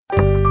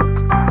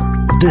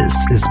This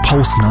is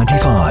Pulse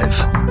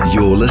 95.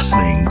 You're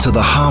listening to the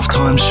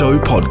Halftime Show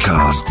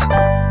podcast.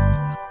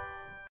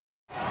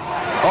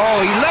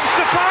 Oh, he lifts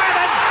the fire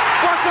and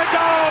what a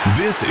goal!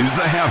 This is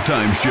the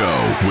Halftime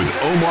Show with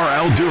Omar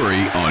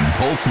Al-Duri on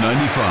Pulse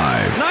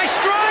 95. Nice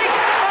strike!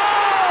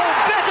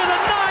 Oh, better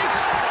than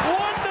nice!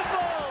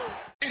 Wonderful!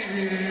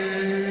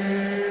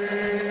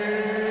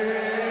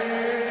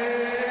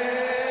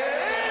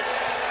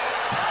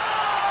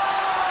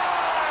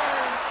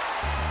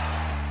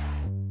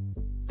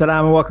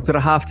 Salam and welcome to the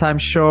Halftime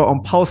Show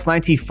on Pulse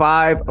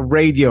 95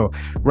 Radio.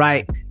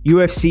 Right,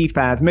 UFC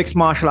fans, mixed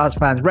martial arts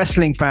fans,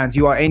 wrestling fans,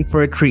 you are in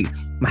for a treat.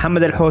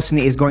 Mohamed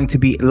Hosani is going to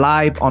be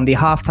live on the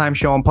Halftime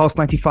Show on Pulse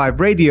 95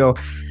 Radio.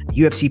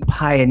 UFC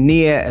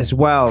pioneer as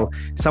well.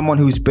 Someone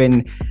who's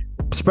been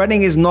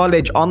spreading his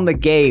knowledge on the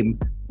game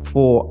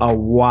for a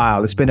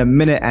while. It's been a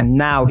minute and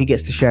now he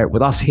gets to share it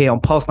with us here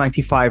on Pulse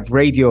 95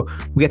 Radio.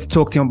 We get to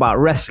talk to him about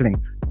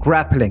wrestling,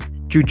 grappling,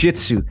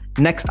 jiu-jitsu,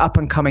 next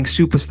up-and-coming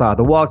superstar,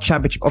 the World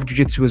Championship of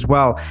Jiu-Jitsu as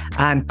well,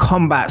 and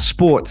combat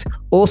sports,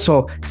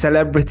 also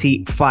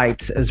celebrity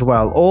fights as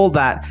well. All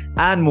that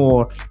and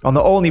more on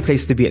the only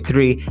place to be at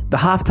 3, the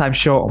Halftime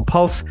Show on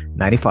Pulse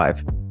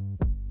 95.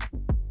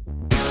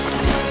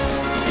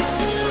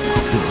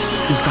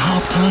 This is the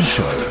Halftime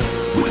Show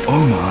with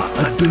Omar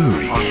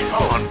Al-Duri.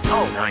 On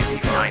Pulse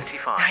 95.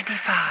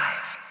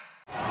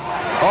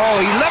 Oh,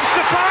 he lifts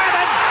the fire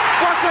and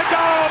what a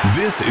goal!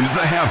 This is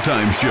the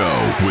Halftime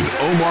Show with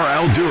Omar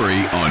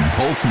Al-Duri on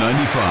Pulse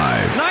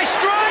 95. Nice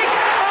strike!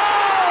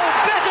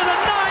 Oh, better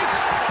than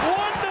nice!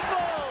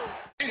 Wonderful!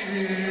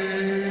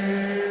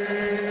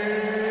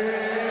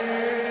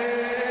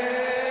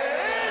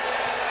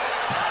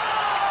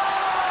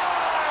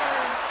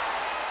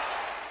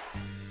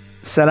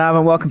 Salam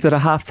and welcome to the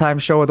Halftime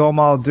Show with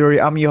Omar Al-Duri.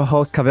 I'm your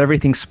host, cover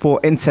everything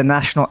sport,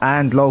 international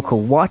and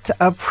local. What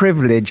a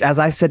privilege, as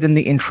I said in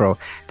the intro,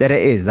 that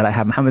it is that I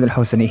have Mohamed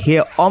Hosani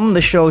here on the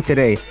show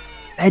today.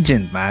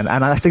 Legend, man.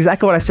 And that's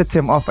exactly what I said to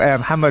him off air.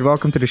 Mohamed,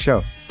 welcome to the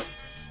show.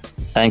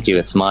 Thank you.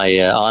 It's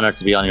my honor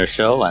to be on your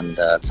show, and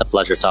it's a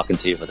pleasure talking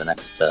to you for the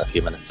next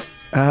few minutes.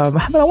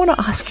 Mohamed, I want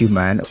to ask you,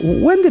 man,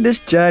 when did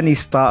this journey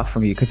start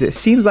from you? Because it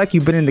seems like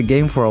you've been in the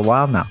game for a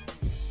while now.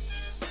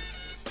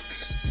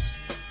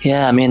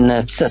 Yeah, I mean,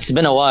 it's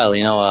been a while,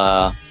 you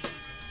know,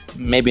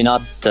 maybe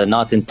not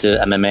into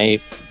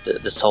MMA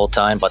this whole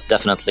time, but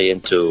definitely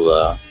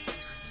into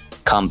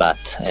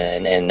combat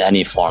in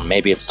any form.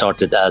 Maybe it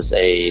started as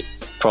a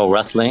pro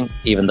wrestling,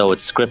 even though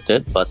it's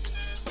scripted, but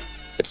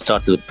it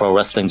started with pro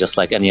wrestling just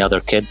like any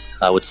other kid,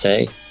 I would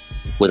say,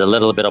 with a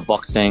little bit of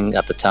boxing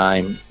at the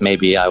time.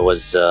 Maybe I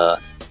was,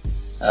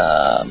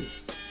 let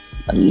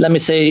me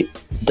say,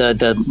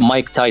 the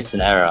Mike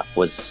Tyson era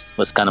was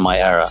kind of my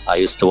era. I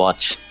used to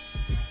watch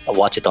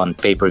it on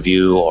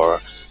pay-per-view,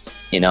 or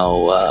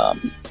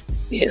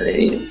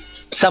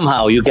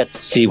somehow you get to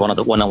see one of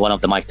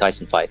the Mike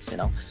Tyson fights,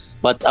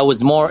 but I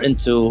was more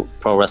into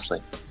pro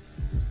wrestling,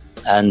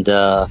 and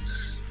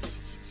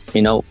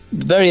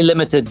very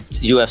limited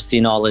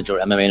UFC knowledge or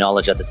MMA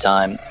knowledge at the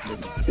time.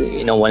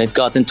 When it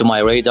got into my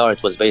radar,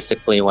 it was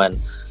basically when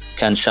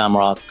Ken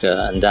Shamrock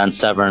and Dan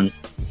Severn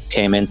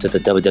came into the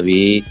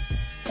WWE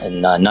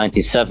in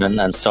 97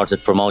 and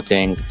started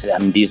promoting. I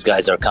mean, these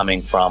guys are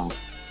coming from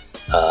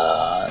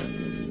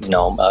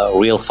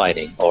real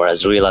fighting, or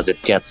as real as it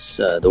gets,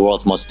 the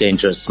world's most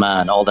dangerous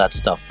man, all that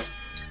stuff.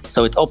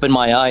 So it opened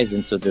my eyes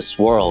into this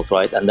world,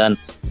 right? And then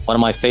one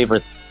of my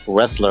favorite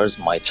wrestlers,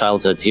 my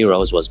childhood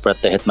heroes, was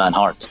Bret the Hitman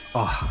Hart.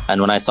 Oh.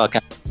 And when I saw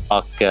Ken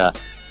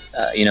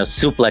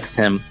suplex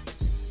him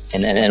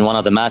in one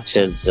of the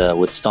matches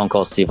with Stone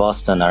Cold Steve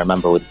Austin, I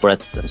remember with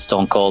Bret and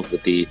Stone Cold,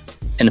 with the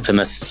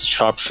infamous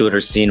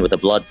sharpshooter scene with the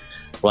blood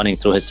running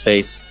through his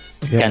face,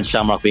 Ken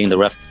Shamrock being the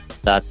ref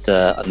that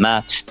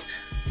match.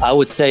 I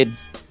would say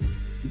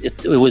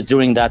it was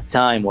during that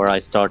time where I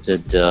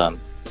started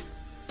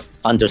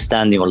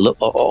understanding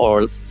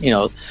or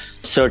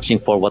searching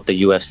for what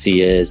the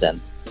UFC is, and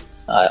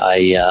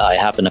I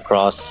happened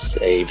across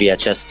a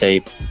VHS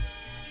tape,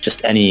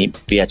 just any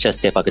VHS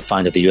tape I could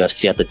find of the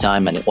UFC at the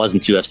time, and it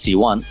wasn't UFC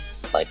 1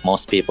 like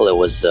most people. It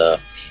was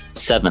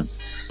 7,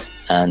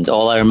 and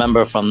all I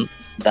remember from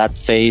that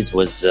phase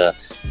was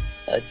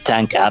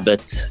Tank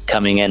Abbott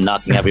coming in,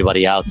 knocking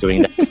everybody out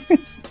during that.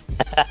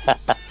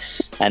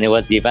 And it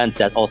was the event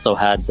that also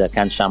had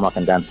Ken Shamrock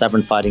and Dan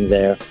Severn fighting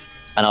there,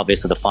 and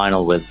obviously the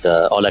final with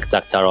Oleg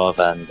Taktarov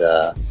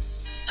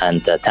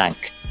and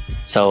Tank.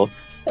 So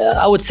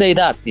I would say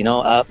that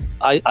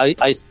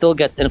I still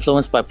get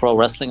influenced by pro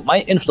wrestling.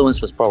 My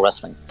influence was pro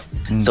wrestling.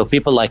 So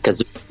people like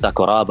Kazuya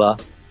Sakuraba,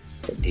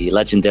 the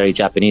legendary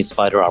Japanese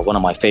fighter, are one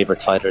of my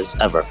favorite fighters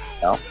ever.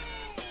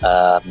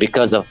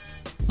 Because of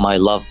my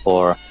love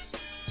for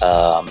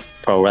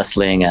pro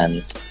wrestling,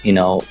 and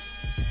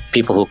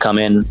people who come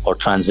in or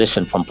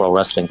transition from pro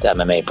wrestling to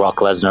MMA. Brock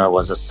Lesnar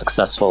was a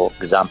successful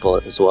example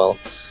as well.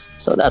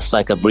 So that's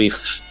like a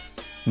brief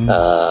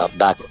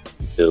background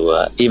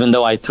to, even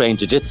though I train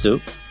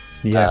jiu-jitsu,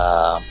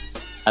 I'm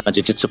a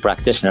jiu-jitsu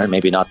practitioner,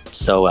 maybe not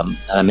so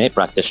MMA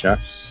practitioner,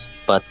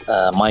 But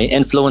my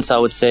influence, I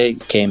would say,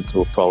 came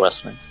through pro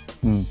wrestling.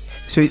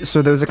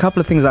 So there was a couple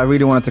of things I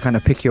really wanted to kind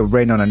of pick your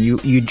brain on, and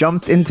you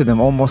jumped into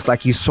them almost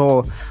like you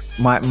saw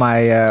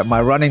my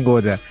running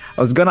order.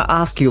 I was gonna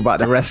ask you about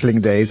the wrestling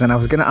days, and I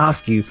was gonna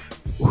ask you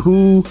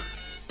who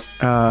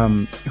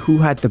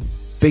had the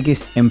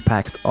biggest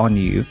impact on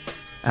you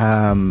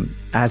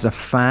as a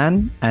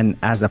fan and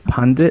as a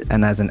pundit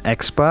and as an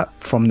expert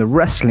from the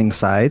wrestling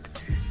side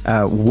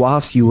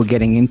whilst you were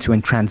getting into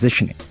and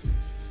transitioning.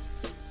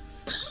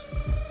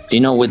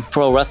 With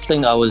pro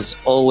wrestling, I was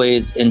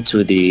always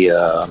into the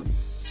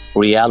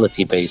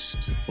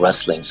reality-based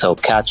wrestling. So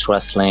catch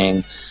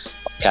wrestling,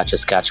 catch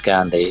as catch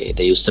can,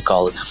 they used to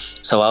call it.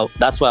 So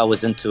that's why I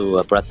was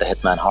into Bret the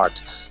Hitman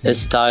Hart.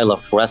 His style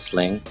of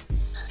wrestling,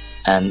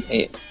 and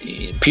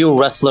pure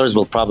wrestlers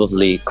will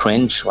probably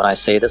cringe when I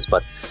say this,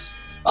 but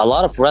a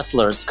lot of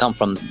wrestlers come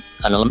from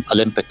an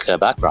Olympic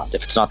background.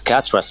 If it's not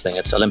catch wrestling,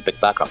 it's Olympic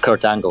background.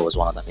 Kurt Angle was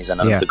one of them. He's an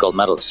Olympic gold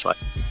medalist,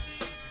 right?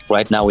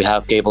 Right now we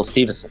have Gable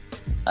Steveson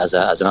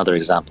as another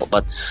example.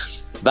 But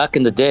back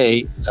in the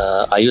day,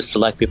 I used to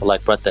like people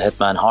like Bret the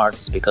Hitman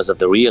Hart because of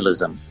the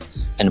realism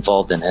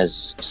involved in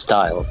his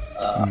style.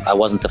 I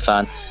wasn't a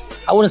fan.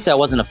 I wouldn't say I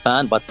wasn't a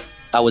fan, but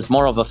I was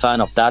more of a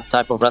fan of that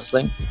type of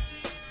wrestling,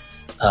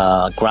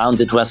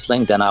 grounded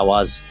wrestling, than I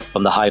was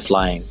from the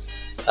high-flying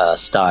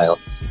style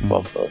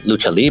of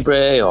Lucha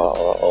Libre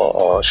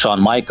or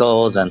Shawn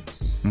Michaels and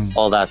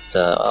all that,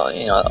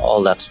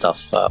 all that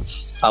stuff.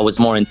 I was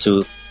more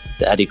into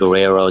the Eddie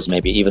Guerreros,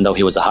 maybe, even though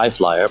he was a high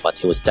flyer, but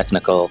he was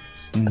technical.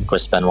 The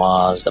Chris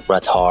Benoit's, the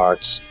Bret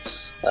Harts,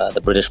 the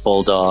British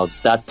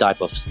Bulldogs, that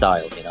type of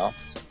style,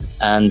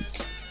 And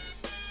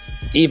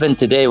even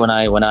today, when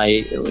I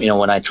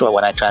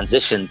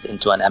transitioned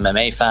into an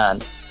MMA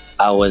fan,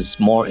 I was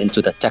more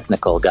into the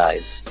technical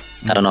guys.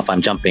 I don't know if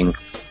I'm jumping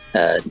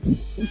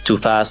too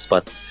fast,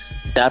 but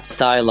that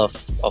style of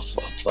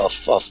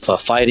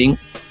fighting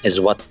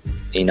is what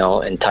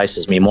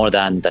entices me more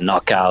than the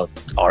knockout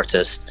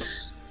artist,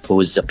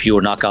 who's a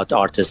pure knockout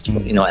artist,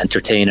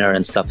 entertainer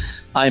and stuff.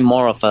 I'm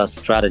more of a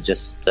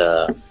strategist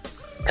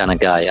kind of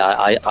guy.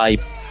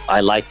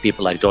 I like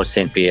people like George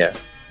St. Pierre,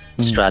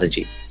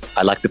 strategy.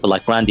 I like people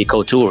like Randy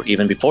Couture.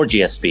 Even before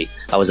GSP,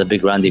 I was a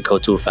big Randy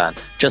Couture fan,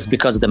 just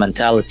because of the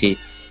mentality.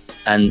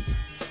 And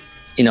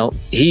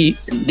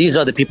these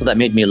are the people that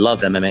made me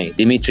love MMA.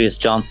 Demetrius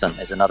Johnson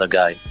is another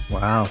guy.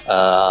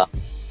 Wow.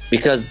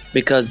 Because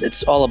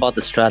it's all about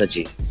the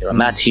strategy.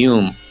 Matt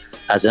Hume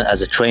as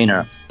a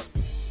trainer,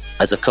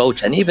 as a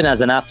coach, and even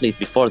as an athlete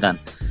before then,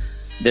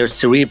 they're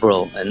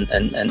cerebral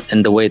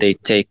and the way they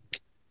take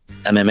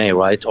MMA,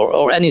 right?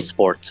 Or any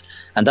sport.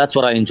 And that's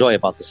what I enjoy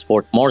about the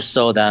sport, more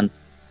so than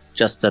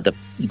just the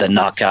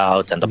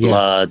knockout and the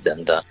blood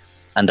and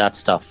that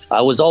stuff.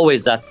 I was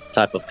always that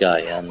type of guy,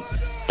 and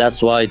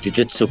that's why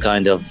jiu-jitsu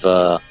kind of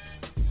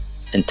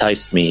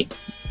enticed me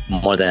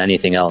more than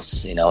anything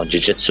else.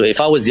 Jiu-jitsu.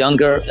 If I was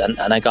younger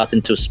and I got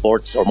into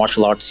sports or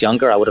martial arts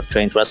younger, I would have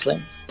trained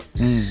wrestling.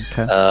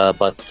 Okay.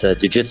 But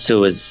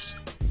jiu-jitsu is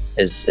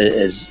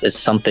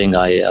something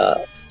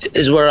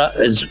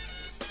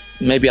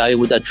maybe I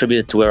would attribute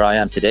it to where I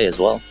am today as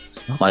well.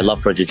 Okay. My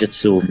love for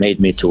jiu-jitsu made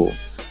me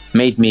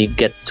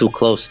get too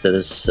close to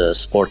this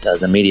sport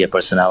as a media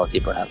personality,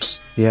 perhaps.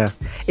 Yeah,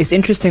 it's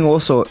interesting.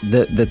 Also,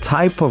 the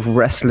type of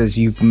wrestlers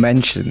you've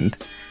mentioned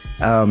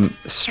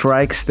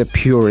strikes the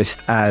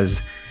purist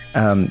as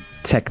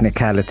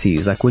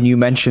technicalities. Like when you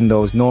mention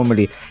those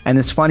normally, and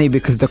it's funny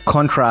because the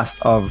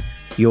contrast of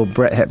your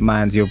Bret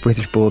Hitmans, your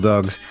British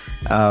Bulldogs,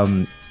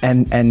 and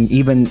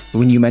even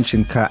when you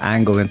mentioned Kurt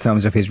Angle in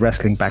terms of his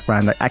wrestling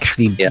background, like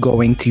actually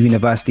going to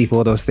university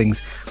for those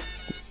things,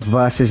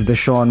 versus the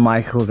Shawn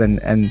Michaels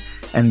and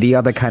the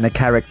other kind of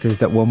characters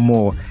that were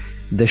more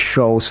the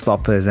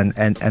showstoppers and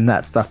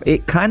that stuff.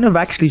 It kind of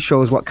actually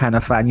shows what kind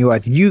of fan you are.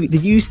 Did you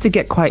used to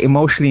get quite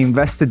emotionally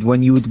invested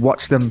when you would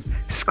watch them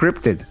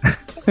scripted?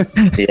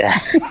 Yeah.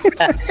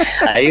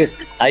 I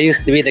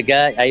used to be the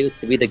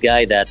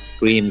guy that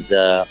screams,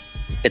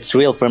 "It's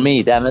real for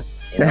me, damn it!"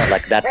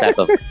 Like that type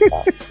of.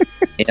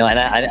 And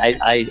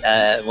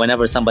I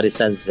whenever somebody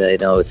says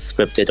it's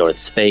scripted or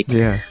it's fake,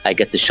 I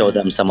get to show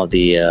them some of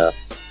the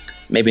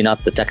maybe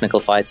not the technical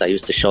fights. I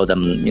used to show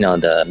them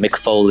the Mick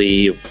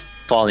Foley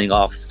falling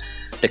off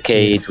the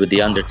cage with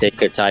the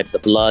Undertaker type, the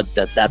blood,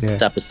 that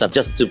type of stuff,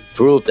 just to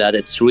prove that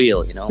it's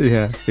real.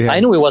 I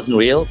knew it wasn't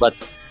real, but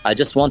I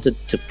just wanted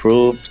to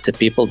prove to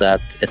people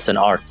that it's an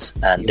art,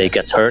 and they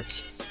get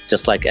hurt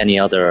just like any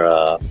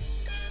other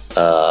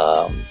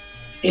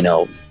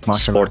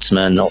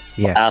sportsman or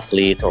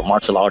athlete or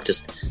martial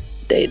artist.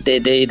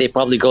 They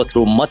probably go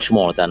through much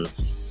more than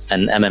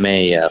an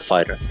MMA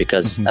fighter,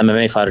 because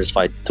MMA fighters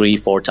fight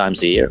 3-4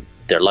 times a year.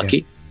 They're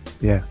lucky.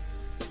 Yeah.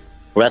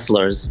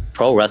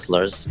 Pro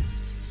wrestlers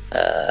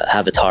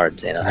have it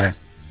hard.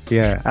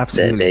 Yeah,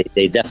 absolutely.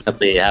 They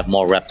definitely have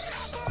more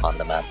reps on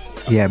the mat.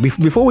 Yeah.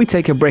 Before we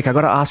take a break, I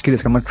got to ask you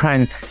this. I'm gonna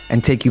try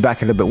and take you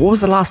back a little bit. What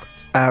was the last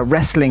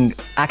wrestling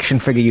action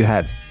figure you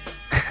had?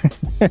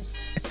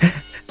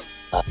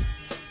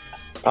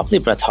 Probably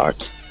Bret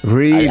Hart.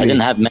 Really? I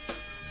didn't have many.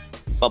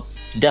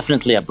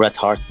 definitely a Bret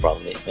Hart,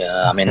 probably.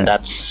 I mean,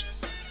 that's.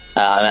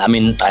 I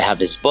mean, I have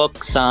his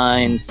book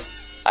signed.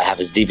 I have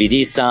his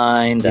DVD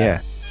signed.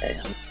 Yeah.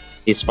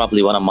 He's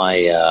probably one of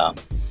my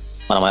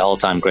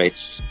all-time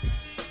greats.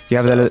 You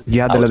have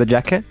the leather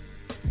jacket?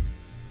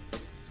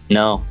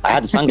 No, I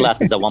had the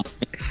sunglasses at one point.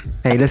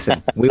 Hey,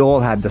 listen, we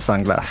all had the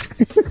sunglasses.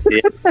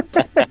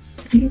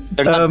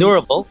 They're not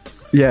durable.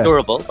 Yeah.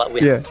 Durable, but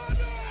we. Yeah.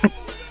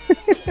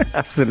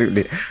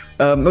 Absolutely.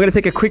 We're going to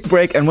take a quick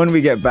break, and when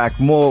we get back,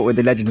 more with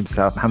the legend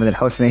himself, Mohamed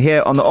Hosani,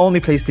 here on the only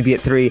place to be at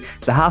 3,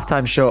 the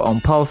halftime show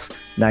on Pulse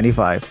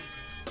 95.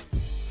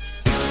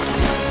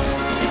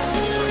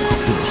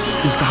 This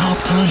is the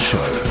halftime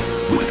show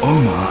with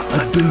Omar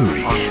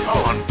Adouri.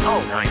 On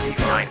Pulse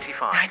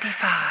 95.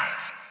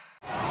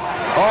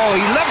 Oh,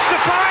 he loves the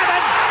fire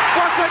then.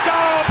 What a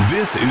goal!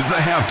 This is the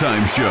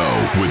halftime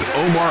show with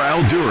Omar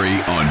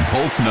Al-Duri on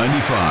Pulse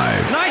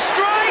 95. Nice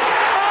strike.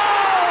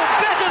 Oh,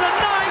 better than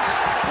nice.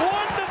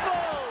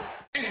 Wonderful.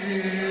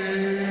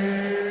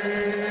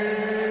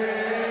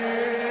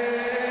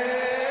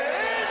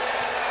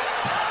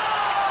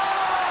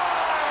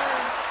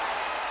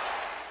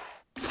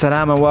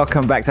 Salam and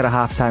welcome back to the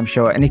halftime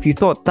show. And if you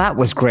thought that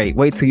was great,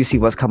 wait till you see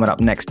what's coming up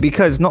next.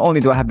 Because not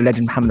only do I have the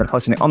legend Mohamed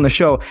Hosani on the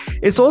show,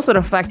 it's also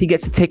the fact he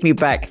gets to take me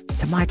back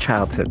to my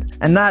childhood.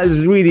 And that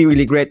is really,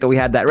 really great that we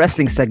had that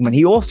wrestling segment.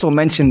 He also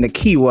mentioned the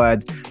key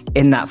word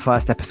in that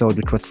first episode,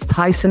 which was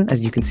Tyson,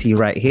 as you can see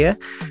right here.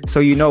 So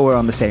you know we're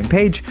on the same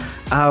page.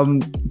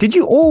 Did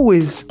you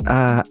always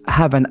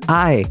have an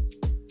eye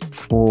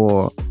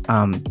for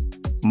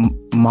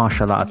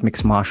martial arts,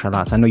 mixed martial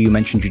arts? I know you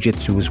mentioned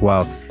jiu-jitsu as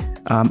well.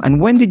 And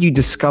when did you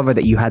discover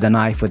that you had an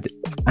eye for it?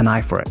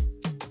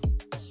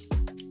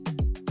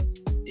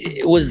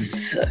 It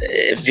was,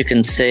 if you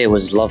can say, it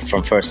was love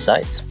from first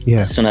sight.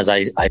 Yeah. As soon as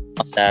I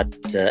found that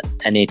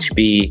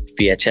NHB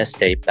VHS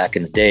tape back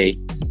in the day,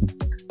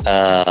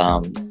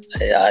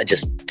 I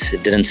just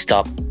didn't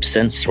stop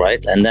since,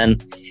 right? And then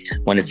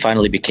when it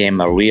finally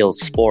became a real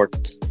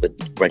sport with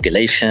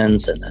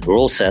regulations and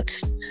rule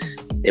sets,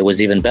 it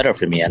was even better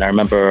for me. And I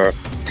remember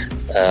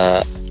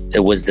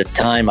it was the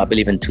time, I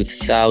believe in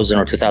 2000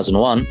 or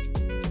 2001,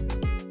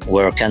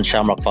 where Ken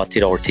Shamrock fought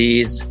Tito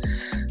Ortiz,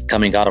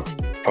 coming out of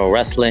pro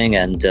wrestling,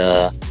 and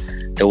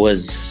it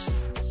was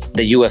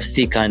the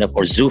UFC kind of,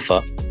 or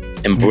Zuffa,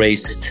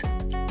 embraced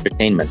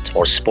entertainment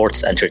or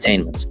sports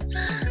entertainment.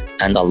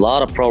 And a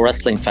lot of pro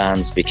wrestling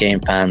fans became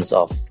fans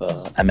of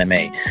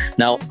MMA.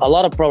 Now, a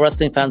lot of pro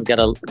wrestling fans get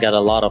a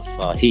lot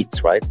of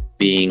heat, right?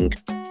 Being,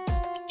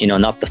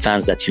 not the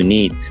fans that you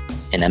need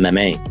in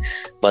MMA.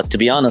 But to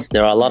be honest,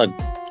 there are a lot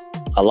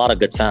of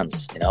good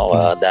fans,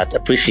 that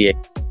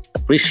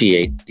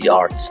appreciate the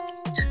art,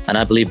 and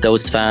I believe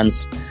those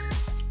fans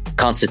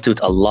constitute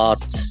a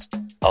lot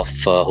of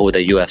who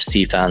the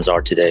UFC fans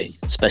are today,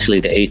 especially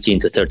the 18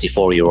 to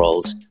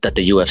 34-year-olds that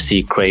the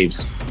UFC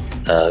craves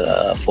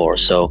for.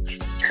 So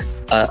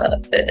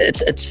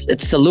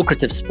it's a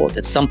lucrative sport.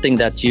 It's something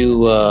that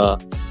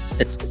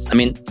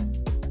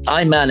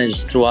I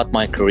managed throughout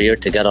my career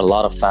to get a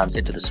lot of fans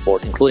into the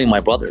sport, including my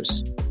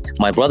brothers.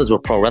 My brothers were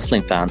pro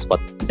wrestling fans, but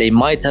they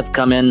might have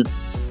come in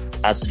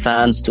as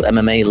fans to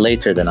MMA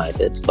later than I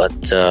did. But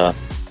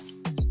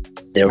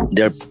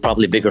they're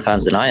probably bigger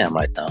fans than I am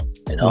right now.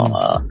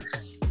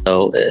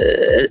 So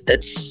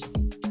it's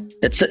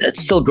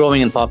still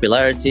growing in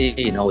popularity.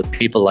 With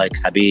people like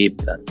Habib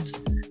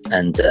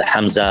and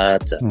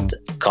Hamzat and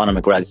Conor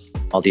McGregor,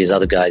 all these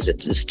other guys.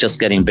 It's just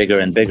getting bigger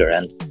and bigger,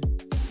 and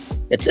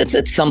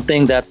it's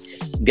something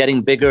that's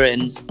getting bigger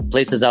in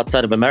places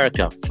outside of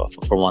America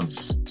for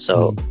once.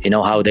 So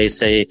how they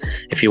say,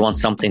 if you want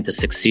something to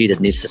succeed, it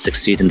needs to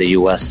succeed in the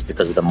US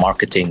because of the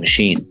marketing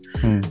machine.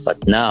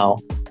 But now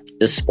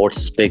this sport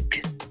is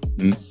big,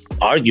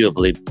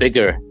 arguably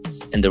bigger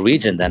in the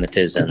region than it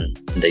is in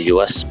the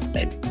US.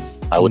 Maybe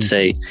I would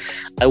say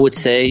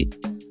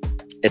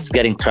it's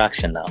getting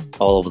traction now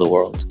all over the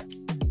world.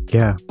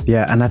 Yeah.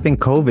 And I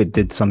think COVID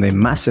did something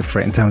massive for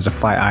it in terms of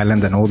Fight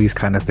Island and all these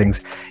kind of things.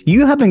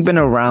 You having been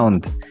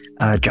around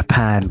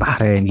Japan,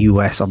 Bahrain,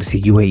 US,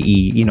 obviously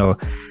UAE,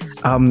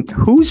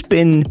 who's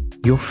been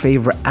your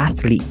favorite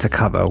athlete to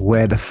cover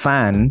where the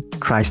fan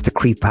tries to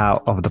creep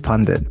out of the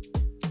pundit?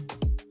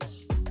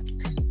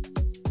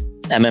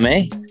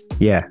 MMA?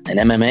 Yeah. In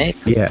MMA?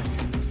 Yeah.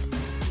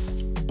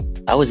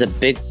 I was a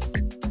big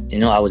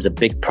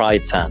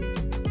Pride fan.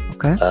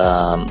 Okay.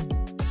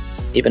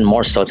 Even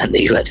more so than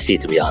the UFC,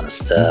 to be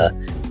honest.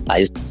 I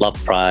used to love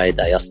Pride.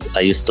 I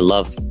used to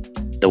love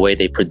the way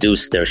they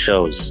produced their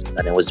shows,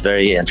 and it was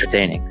very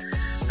entertaining.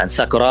 And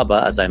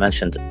Sakuraba, as I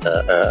mentioned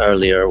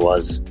earlier,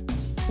 was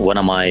one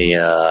of my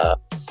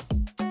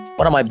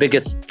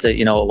biggest,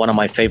 one of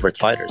my favorite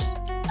fighters.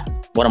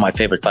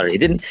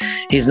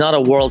 He's not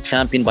a world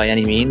champion by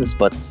any means,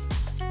 but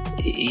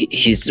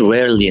he's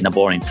rarely in a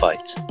boring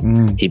fight.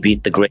 He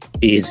beat the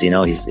Gracies,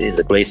 he's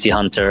a Gracie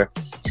hunter.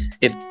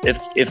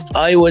 If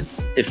I would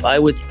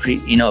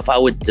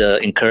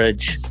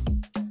encourage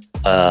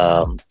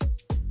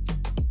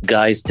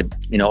guys to,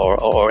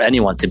 or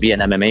anyone to be an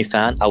MMA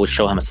fan, I would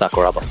show him a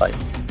Sakuraba fight.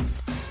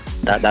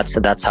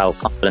 That's how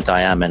confident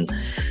I am in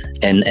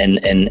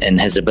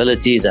his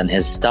abilities and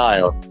his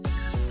style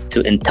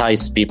to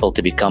entice people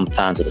to become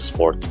fans of the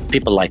sport.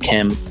 People like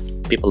him,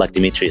 people like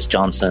Demetrius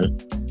Johnson,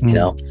 you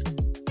know,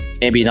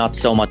 maybe not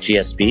so much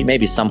GSP,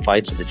 maybe some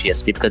fights with the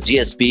GSP, because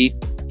GSP,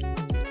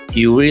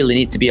 you really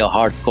need to be a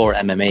hardcore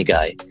MMA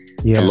guy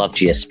to love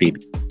GSP.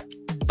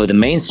 For the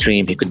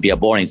mainstream, he could be a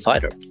boring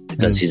fighter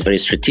because he's very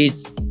strategic,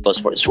 goes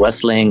for his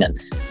wrestling, and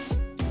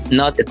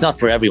it's not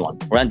for everyone.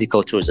 Randy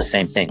Couture is the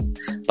same thing,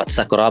 but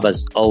Sakuraba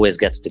always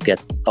gets to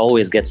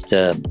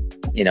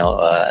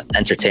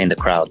entertain the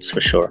crowds for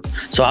sure.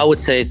 So I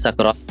would say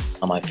Sakuraba is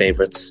one of my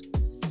favorites.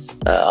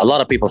 A lot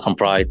of people from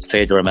Pride,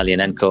 Fedor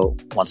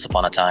Emelianenko, once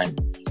upon a time,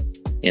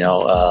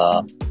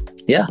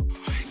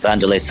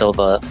 Vanderlei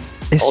Silva.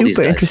 It's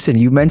super interesting.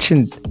 You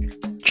mentioned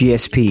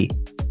GSP.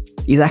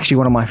 He's actually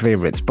one of my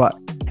favorites. But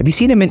have you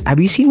seen him have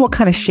you seen what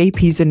kind of shape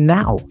he's in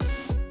now?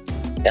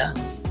 Yeah,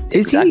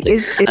 exactly.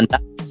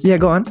 Yeah,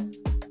 go on.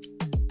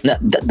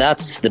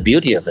 That's the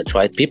beauty of it,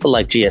 right? People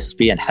like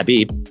GSP and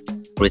Habib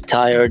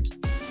retired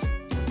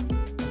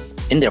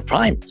in their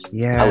prime.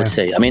 Yeah, I would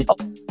say. I mean,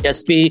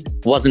 GSP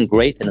wasn't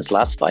great in his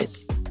last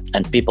fight,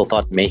 and people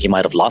thought he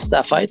might have lost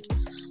that fight,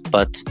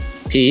 but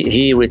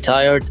he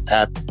retired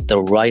at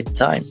the right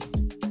time.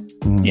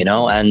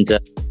 And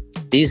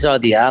these are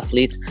the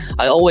athletes.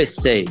 I always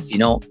say,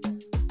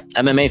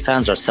 MMA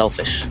fans are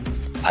selfish.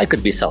 I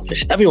could be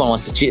selfish. Everyone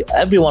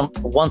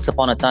once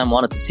upon a time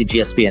wanted to see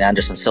GSP and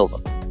Anderson Silva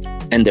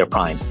in their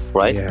prime,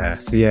 right?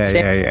 Yeah.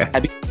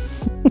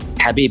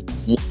 Habib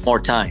more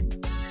time.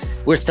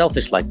 We're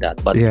selfish like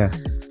that, but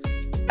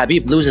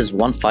Habib loses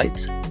one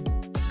fight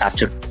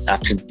after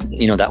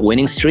that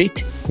winning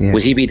streak.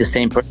 Will he be the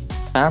same person,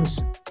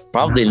 fans?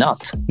 Probably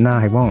not. No,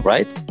 he won't.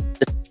 Right?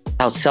 This is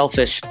how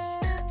selfish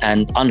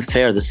and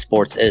unfair the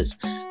sport is.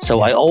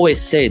 So I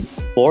always say,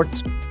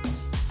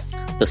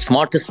 the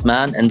smartest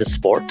man in the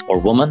sport or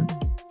woman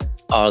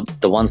are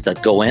the ones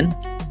that go in,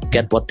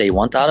 get what they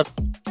want out of it,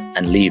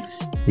 and leave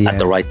at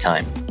the right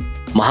time.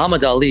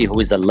 Muhammad Ali, who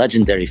is a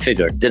legendary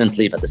figure, didn't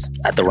leave at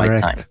the right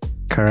time.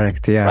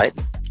 Correct, yeah.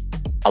 Right?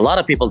 A lot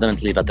of people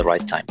didn't leave at the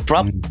right time.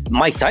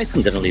 Mike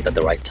Tyson didn't leave at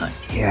the right time.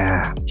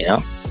 Yeah.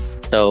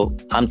 So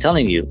I'm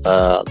telling you,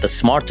 the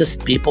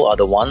smartest people are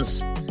the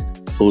ones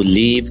who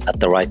leave at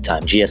the right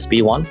time.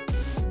 GSP one,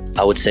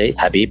 I would say.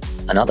 Habib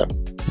another.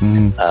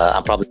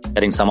 I'm probably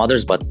getting some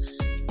others, but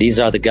these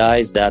are the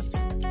guys that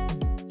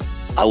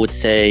I would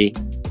say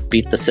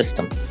beat the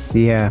system.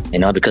 Yeah.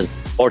 Because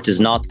sport is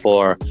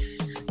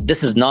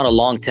this is not a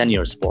long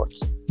tenure sport.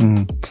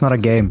 It's not a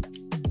game.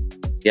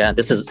 Yeah,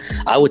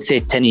 I would say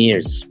 10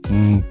 years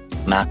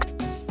max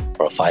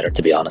for a fighter,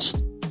 to be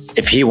honest.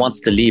 If he wants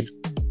to leave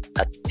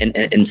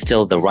in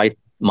still the right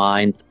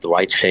mind, the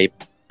right shape,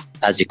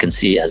 as you can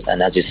see,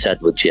 as you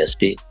said with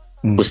GSP,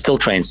 who still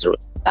trains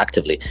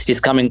actively. He's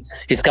coming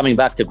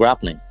back to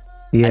grappling.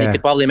 Yeah. And he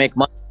could probably make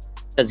money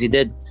as he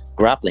did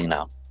grappling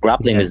now.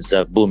 Grappling is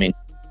booming.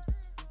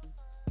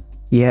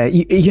 Yeah,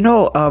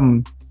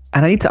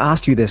 and I need to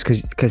ask you this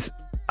because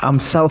I'm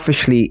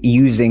selfishly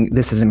using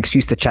this as an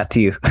excuse to chat to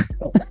you. With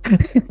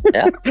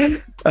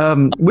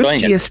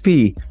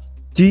GSP,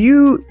 do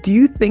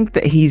you think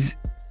that he's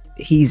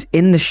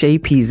in the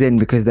shape he's in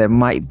because there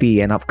might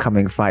be an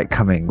upcoming fight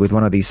coming with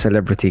one of these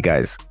celebrity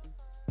guys?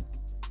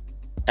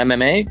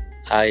 MMA?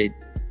 I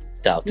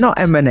doubt. Not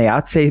MMA,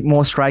 I'd say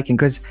more striking,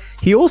 because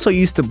he also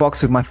used to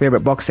box with my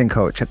favorite boxing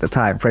coach at the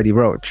time, Freddie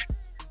Roach.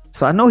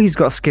 So I know he's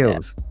got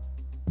skills. Yeah.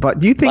 But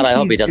do you think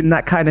he's in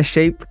that kind of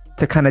shape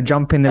to kind of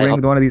jump in the ring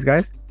with one of these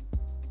guys?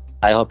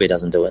 I hope he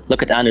doesn't do it.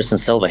 Look at Anderson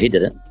Silva, he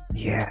did it.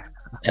 Yeah.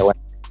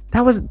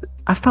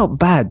 I felt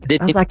bad.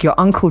 That was like your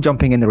uncle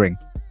jumping in the ring.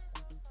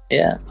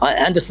 Yeah.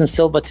 Anderson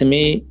Silva, to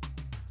me,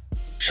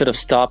 should have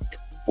stopped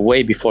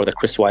way before the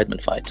Chris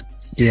Weidman fight.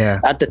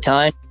 Yeah. At the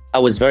time, I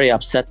was very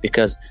upset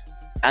because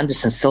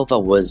Anderson Silva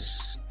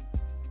was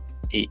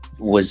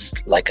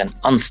like an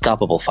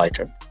unstoppable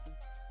fighter.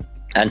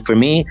 And for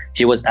me,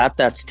 he was at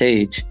that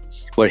stage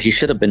where he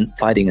should have been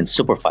fighting in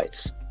super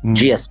fights.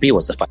 GSP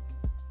was the fight.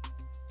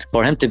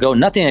 For him to go,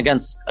 nothing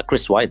against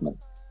Chris Weidman.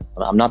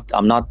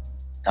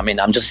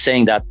 I'm just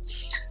saying that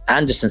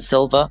Anderson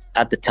Silva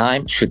at the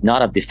time should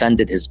not have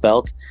defended his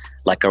belt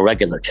like a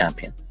regular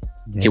champion.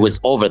 Yeah. He was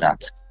over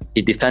that.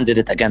 He defended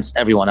it against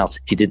everyone else.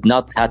 He did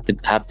not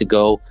have to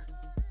go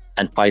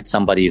and fight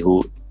somebody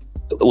who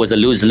was a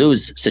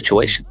lose-lose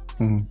situation.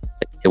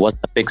 He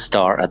wasn't a big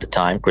star at the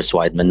time, Chris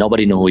Weidman.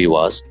 Nobody knew who he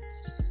was.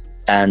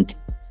 And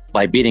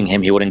by beating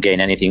him, he wouldn't gain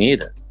anything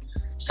either.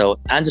 So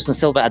Anderson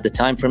Silva at the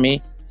time, for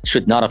me,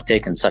 should not have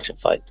taken such a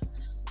fight.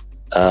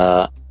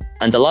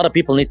 And a lot of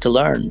people need to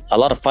learn. A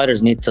lot of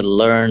fighters need to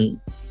learn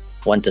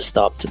when to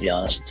stop, to be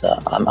honest.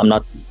 I'm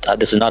not,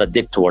 this is not a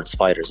dig towards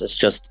fighters. It's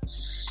just,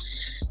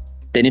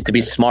 they need to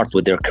be smart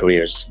with their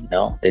careers.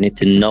 They need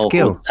to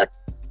know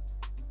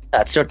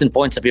at certain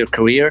points of your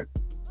career,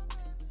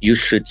 you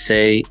should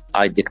say,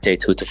 I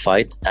dictate who to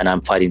fight, and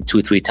I'm fighting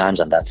 2-3 times,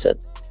 and that's it.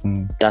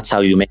 That's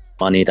how you make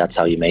money. That's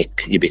how you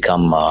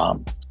become, a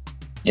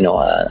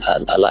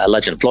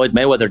legend. Floyd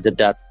Mayweather did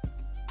that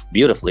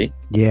beautifully.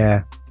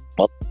 Yeah.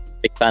 Well,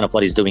 big fan of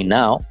what he's doing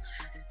now,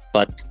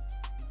 but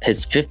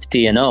his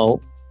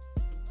 50-0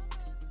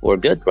 were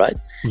good, right?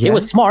 Yeah. He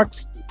was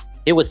smart.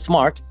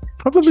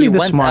 Probably He the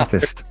went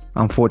smartest,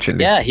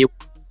 unfortunately. Yeah, he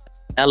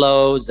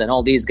Ellos and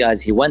all these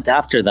guys. He went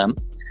after them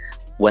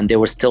when they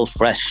were still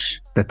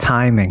fresh. The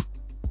timing.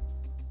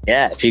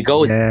 Yeah, if he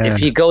goes after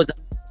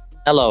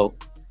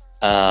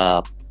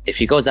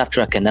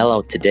a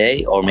Canelo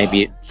today or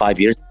maybe 5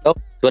 years ago,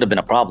 it would have been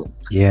a problem.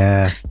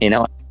 Yeah.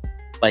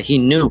 But he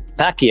knew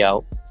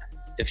Pacquiao.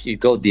 If you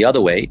go the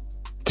other way,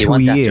 he 2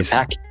 went years.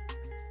 after Pacquiao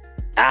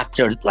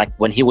after like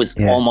when he was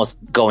almost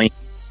going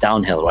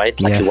downhill, right?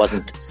 Like he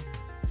wasn't.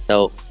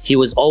 So he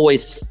was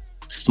always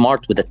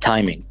smart with the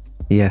timing.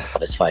 Yes.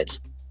 Of his fights.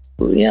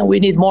 Yeah, we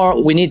need more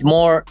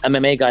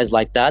MMA guys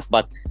like that,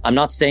 but I'm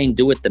not saying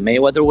do it the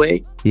Mayweather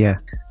way. Yeah.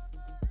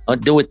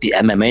 Not do it the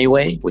MMA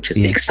way, which is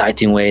the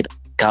exciting way, the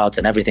counts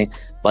and everything.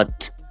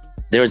 But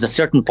there is a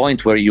certain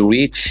point where you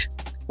reach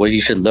where you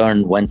should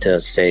learn when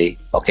to say,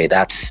 okay,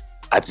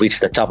 I've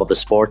reached the top of the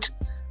sport.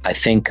 I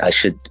think I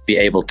should be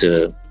able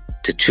to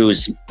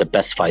choose the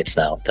best fights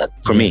now. That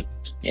for me,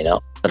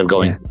 instead of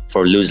going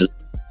for losers.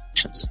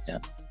 Yeah.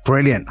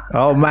 Brilliant.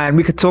 Oh man,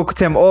 we could talk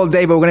to him all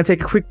day, but we're going to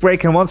take a quick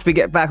break, and once we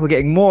get back, we're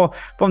getting more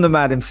from the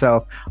man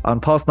himself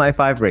on Pulse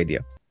 95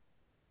 Radio.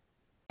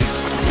 This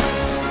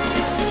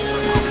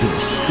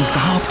is the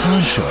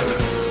Halftime Show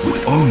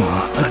with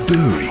Omar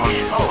Adouri.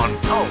 On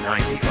Pulse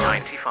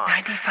 95.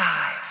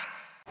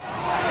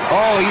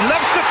 Oh, he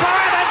loves the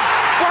fire and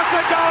what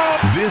a goal!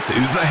 This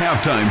is the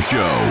Halftime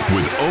Show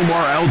with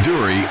Omar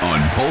Al-Duri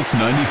on Pulse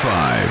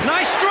 95.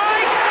 Nice strike!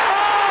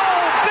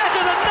 Oh,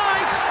 better than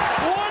nice!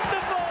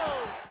 Wonderful!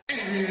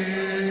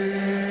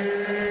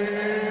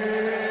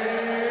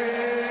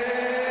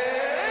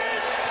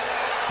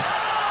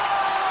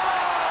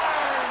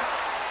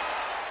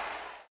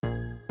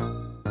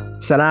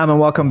 Salam and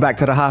welcome back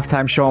to the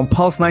Halftime Show on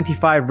Pulse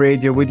 95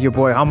 Radio with your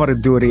boy Omar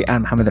Adouri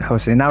and Mohamed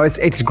Hosani. Now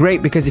it's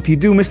great because if you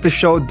do miss the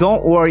show,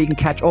 don't worry, you can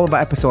catch all of our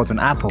episodes on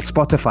Apple,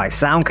 Spotify,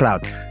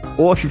 SoundCloud,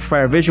 or if you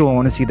prefer a visual and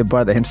want to see the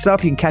brother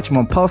himself, you can catch him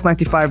on Pulse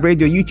 95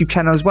 Radio YouTube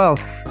channel as well.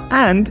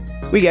 And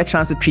we get a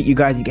chance to treat you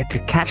guys. You get to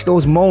catch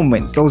those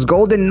moments, those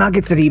golden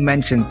nuggets that he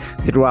mentioned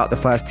throughout the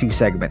first two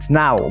segments.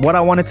 Now, what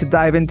I wanted to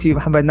dive into,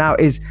 Mohamed, now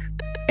is,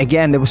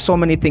 again, there were so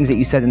many things that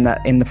you said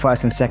in the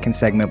first and second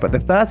segment, but the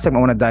third segment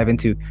I want to dive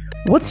into.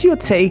 What's your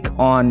take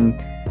on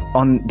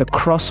the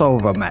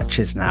crossover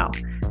matches now?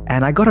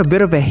 And I got a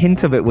bit of a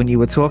hint of it when you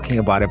were talking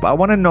about it, but I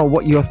want to know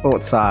what your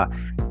thoughts are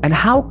and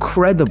how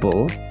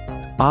credible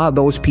are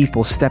those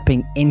people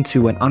stepping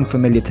into an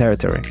unfamiliar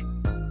territory?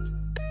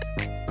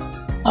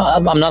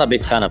 I'm not a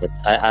big fan of it.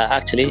 I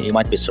actually, you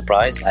might be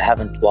surprised, I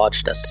haven't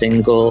watched a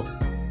single,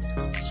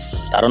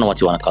 I don't know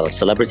what you want to call it,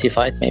 celebrity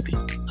fight maybe.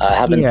 I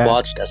haven't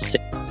watched a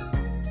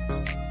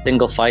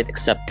single fight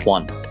except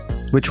one.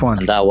 Which one?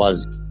 And that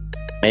was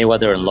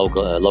Mayweather and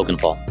Logan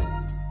Paul.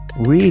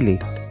 Really?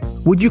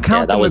 Would you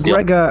count the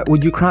McGregor?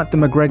 Would you count the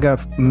McGregor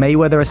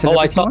Mayweather as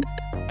celebrity one?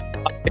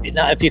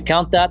 Now, if you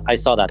count that, I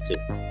saw that too.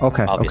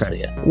 Okay. Obviously,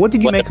 yeah. What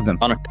did you make of them?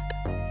 To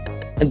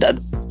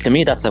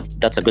me, that's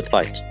a good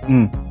fight.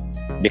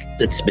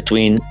 Because it's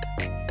between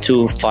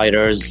two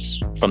fighters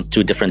from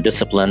two different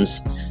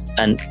disciplines,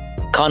 and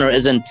Conor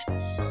isn't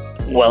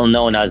well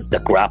known as the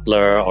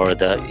grappler or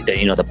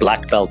the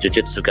black belt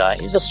jiu-jitsu guy.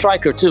 He's a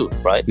striker too,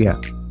 right? Yeah.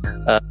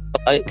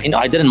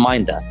 I didn't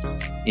mind that.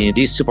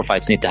 These super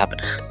fights need to happen.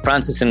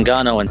 Francis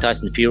Ngannou and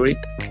Tyson Fury,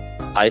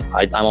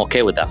 I'm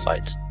okay with that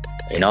fight.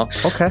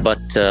 Okay. But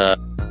the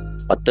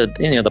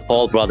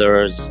Paul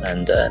brothers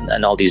and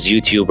all these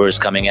YouTubers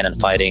coming in and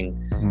fighting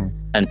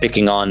and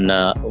picking on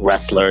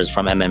wrestlers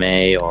from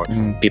MMA or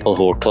people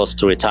who are close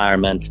to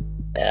retirement,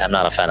 I'm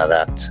not a fan of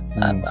that.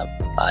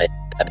 I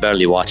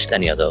barely watched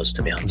any of those,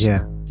 to be honest.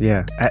 Yeah.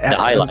 The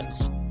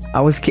highlights. I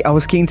was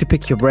keen to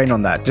pick your brain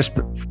on that, just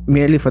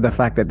merely for the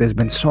fact that there's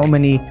been so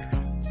many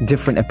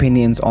different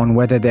opinions on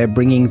whether they're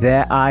bringing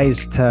their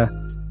eyes to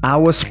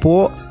our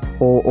sport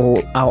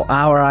or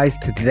our eyes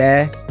to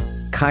their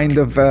kind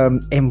of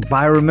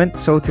environment,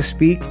 so to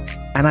speak.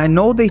 And I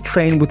know they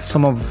train with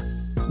some of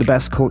the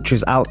best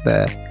coaches out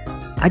there.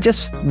 I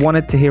just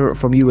wanted to hear it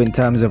from you in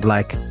terms of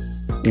like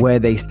where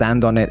they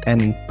stand on it,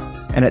 and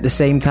at the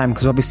same time,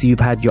 because obviously you've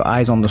had your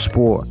eyes on the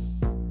sport,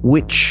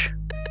 which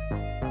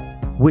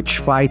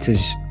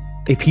fighters,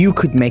 if you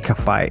could make a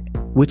fight,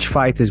 which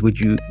fighters would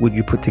you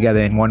put together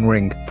in one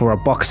ring for a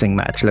boxing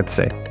match, let's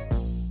say?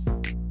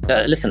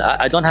 Listen,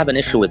 I don't have an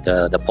issue with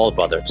the Paul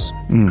brothers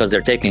because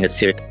they're taking it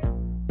serious.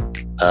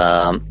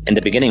 In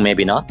the beginning,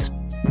 maybe not,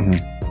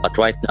 but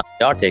right now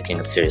they are taking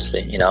it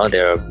seriously.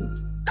 They're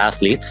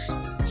athletes.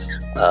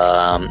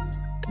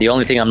 The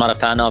only thing I'm not a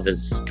fan of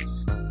is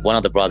one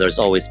of the brothers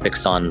always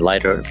picks on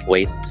lighter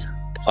weight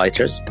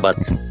fighters, but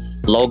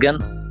Logan,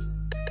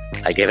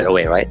 I gave it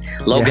away, right?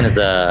 Logan is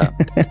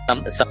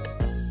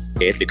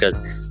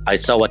because I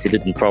saw what he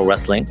did in pro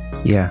wrestling.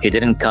 Yeah, he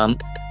didn't come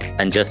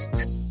and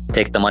just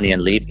take the money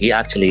and leave. He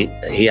actually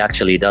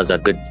does a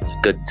good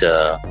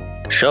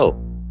show,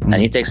 and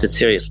he takes it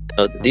serious.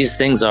 So these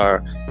things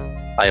are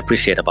I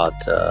appreciate about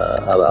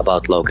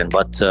Logan.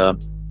 But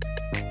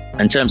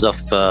in terms of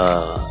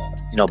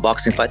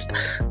boxing fights,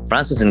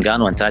 Francis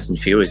Ngannou and Tyson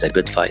Fury is a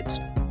good fight.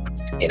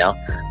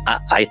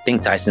 I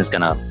think Tyson's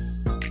gonna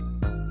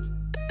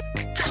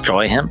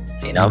destroy him.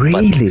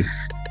 Really?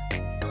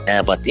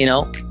 But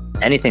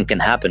anything can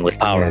happen with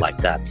power like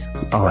that,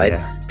 right?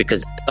 Yeah.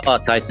 Because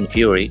Tyson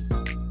Fury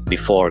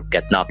before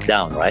get knocked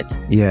down, right?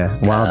 Yeah,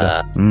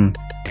 Wilder.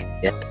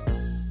 Yeah.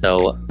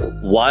 So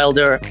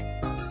Wilder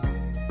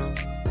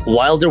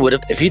would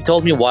have. If you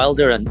told me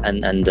Wilder and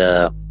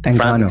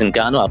Francis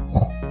Ngannou,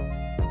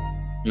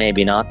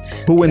 maybe not.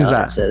 Who wins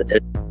that?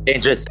 It's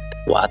dangerous.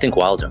 Well, I think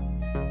Wilder.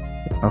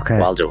 Okay.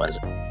 Wilder wins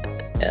it.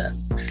 Yeah.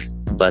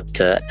 But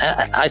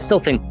I still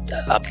think.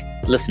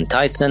 Listen,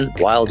 Tyson,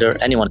 Wilder,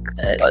 anyone.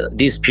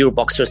 These pure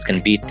boxers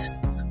can beat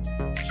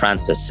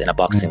Francis in a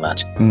boxing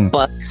match.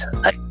 But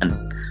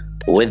again,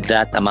 with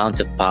that amount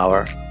of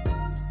power,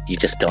 you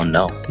just don't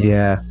know.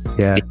 Yeah.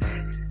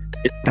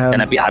 It's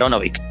gonna be. I don't know.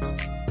 It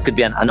could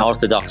be an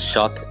unorthodox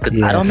shot.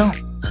 I don't know.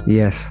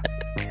 Yes.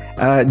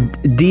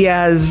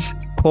 Diaz,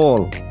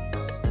 Paul.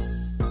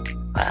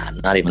 I'm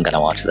not even gonna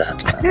watch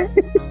that.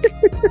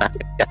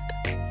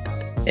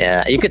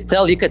 Yeah, you could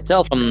tell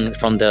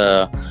from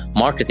the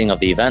marketing of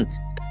the event.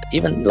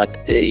 Even like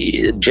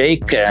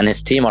Jake and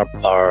his team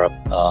are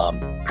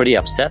pretty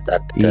upset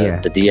at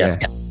the Diaz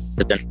camp.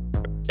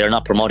 They're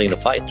not promoting the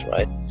fight,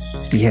 right?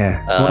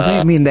 Yeah.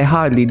 Well, they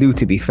hardly do,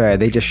 to be fair.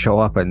 They just show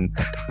up and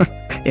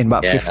in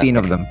about 15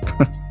 of them.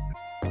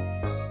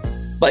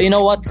 But you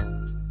know what?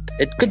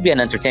 It could be an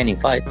entertaining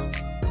fight.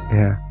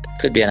 Yeah.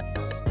 Could be an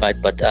fight,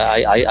 but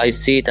I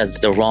see it as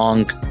the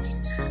wrong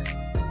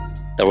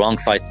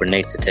fight for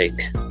Nate to take.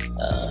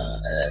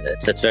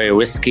 It's very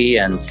risky,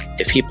 and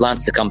if he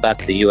plans to come back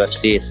to the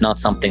UFC, it's not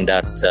something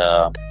that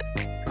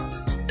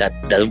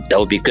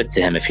would be good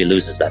to him if he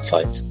loses that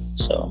fight.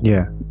 So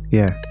yeah.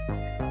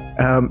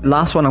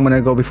 Last one I'm going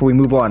to go before we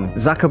move on.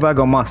 Zuckerberg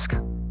or Musk?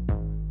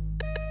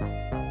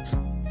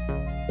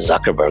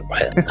 Zuckerberg,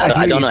 right?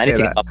 I don't know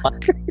anything about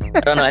Musk. I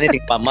don't know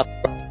anything about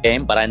Musk's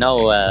game, but I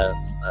know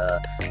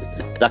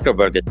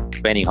Zuckerberg is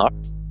training hard.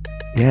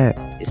 Yeah,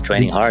 he's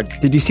training hard.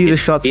 Did you see the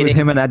shots with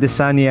him and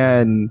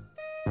Adesanya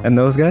and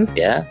those guys?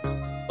 Yeah.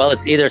 Well,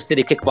 it's either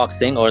City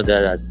Kickboxing or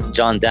the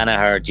John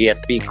Danaher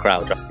GSP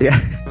crowd. Right? Yeah.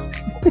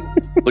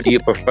 Who do you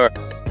prefer?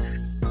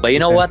 But you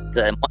know what?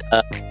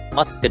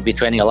 Musk could be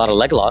training a lot of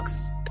leg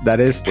locks. That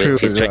is true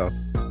as well.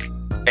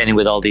 Training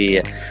with all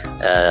the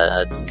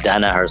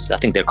Danahers. I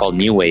think they're called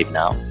New Wave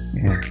now.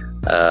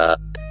 Yeah.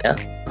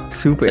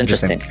 Super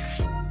interesting.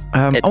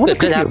 It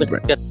could happen.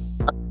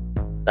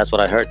 That's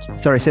what I heard.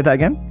 Sorry, say that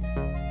again?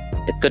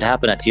 It could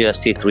happen at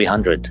UFC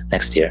 300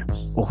 next year.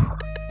 Oh.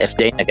 If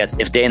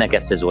Dana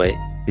gets his way.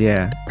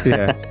 Yeah.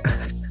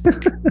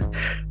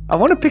 I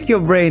want to pick your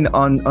brain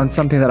on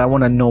something that I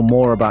want to know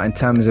more about in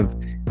terms of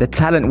the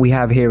talent we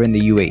have here in the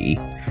UAE.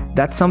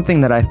 That's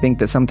something that I think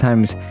that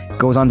sometimes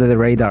goes under the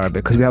radar a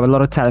bit because we have a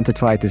lot of talented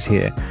fighters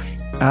here.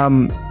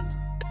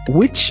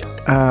 Which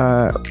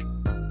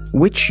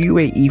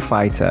UAE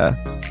fighter,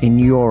 in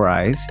your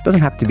eyes,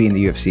 doesn't have to be in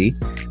the UFC,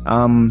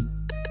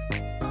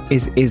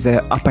 is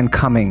a up and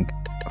coming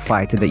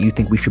fighter that you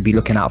think we should be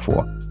looking out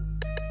for?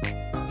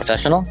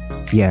 Professional?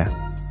 Yeah.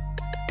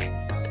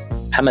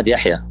 Mohamed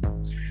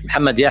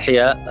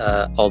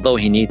Yahya, although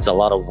he needs a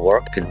lot of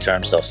work in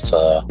terms of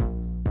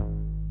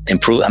he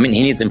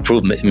needs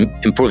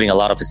improving a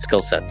lot of his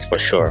skill sets for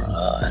sure,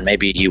 and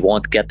maybe he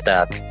won't get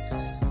that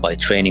by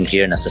training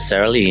here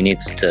necessarily. He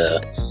needs to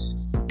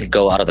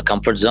go out of the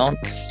comfort zone.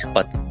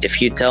 But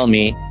if you tell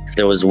me if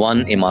there was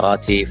one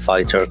Emirati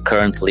fighter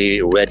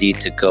currently ready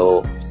to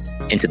go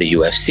into the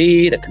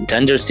UFC, the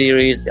Contender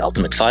Series, the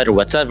Ultimate Fighter,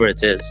 whatever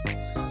it is,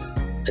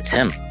 it's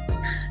him.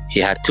 He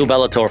had 2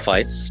 Bellator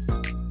fights.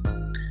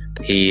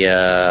 He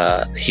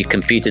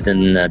competed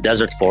in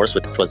Desert Force,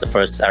 which was the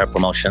first Arab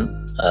promotion,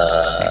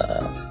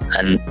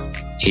 and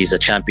he's a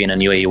champion in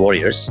UAE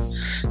Warriors.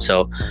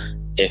 So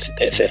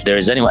if there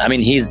is anyone,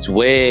 he's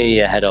way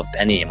ahead of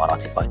any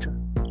Emirati fighter.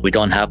 We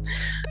don't have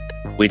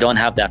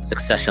that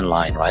succession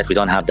line, right? We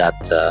don't have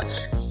that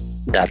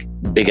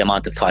big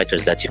amount of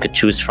fighters that you could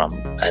choose from.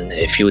 And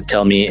if you would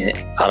tell me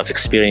out of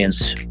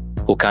experience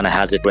who kind of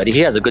has it ready,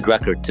 he has a good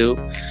record too.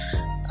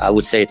 I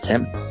would say it's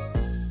him,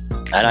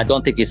 and I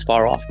don't think he's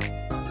far off.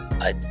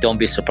 I don't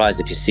be surprised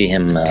if you see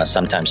him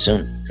sometime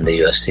soon in the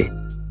UFC.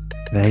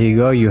 There you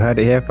go. You heard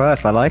it here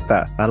first. I like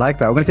that. We're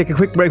going to take a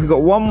quick break. We've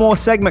got one more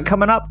segment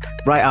coming up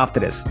right after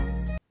this.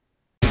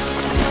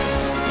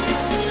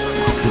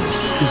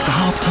 This is the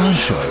Halftime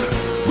Show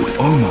with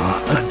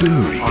Omar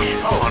Adouri.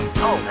 On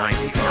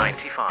 95.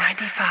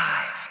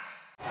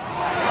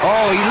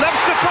 Oh, he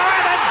loves the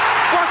fire then.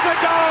 What a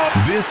goal!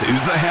 This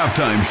is the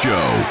Halftime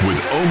Show with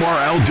Omar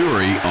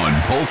Al-Duri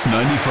on Pulse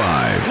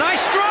 95.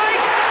 Nice strike!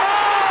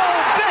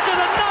 Oh, better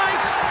than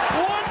nice!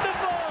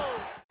 Wonderful!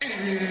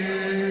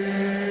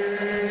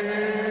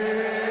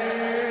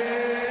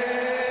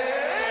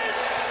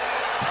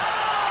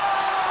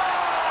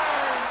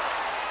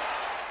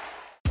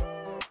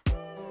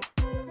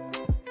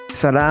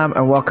 Salam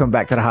and welcome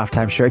back to the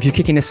Halftime Show. If you're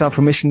kicking yourself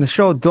for missing the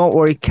show, don't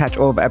worry, catch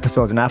all the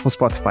episodes on Apple,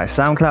 Spotify,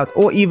 SoundCloud,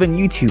 or even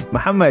YouTube.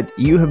 Mohamed,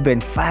 you have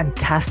been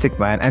fantastic,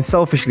 man. And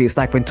selfishly, it's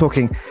like I've been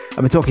talking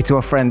to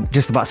a friend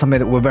just about something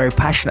that we're very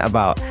passionate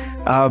about.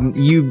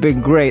 You've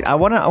been great. I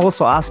want to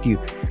also ask you,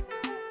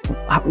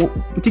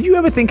 did you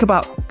ever think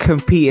about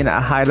competing at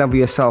a high level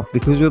yourself?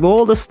 Because with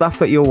all the stuff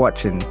that you're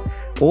watching,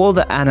 all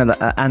the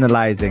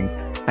analyzing,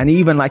 and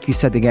even like you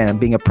said again,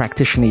 being a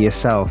practitioner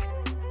yourself,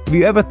 have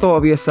you ever thought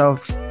of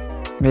yourself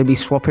maybe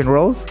swapping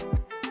roles?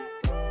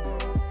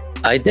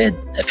 I did.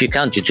 If you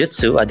count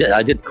jiu-jitsu, I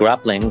did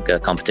grappling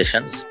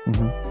competitions,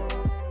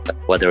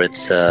 whether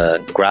it's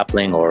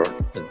grappling or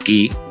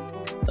gi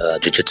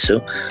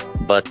jiu-jitsu.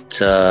 But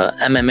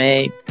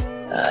MMA,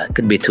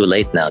 could be too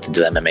late now to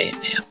do MMA.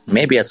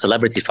 Maybe a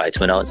celebrity fight,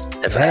 who knows?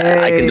 If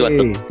I can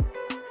do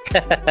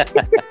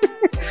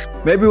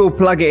Maybe we'll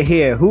plug it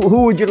here.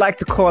 Who would you like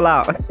to call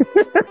out?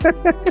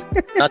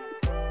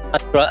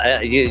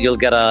 You'll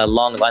get a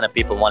long line of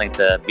people wanting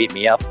to beat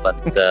me up,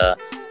 but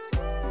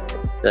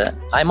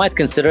I might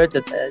consider it.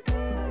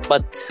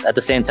 But at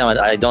the same time,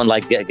 I don't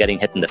like getting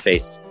hit in the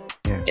face.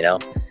 Yeah. You know,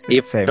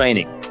 even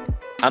training.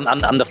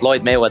 I'm the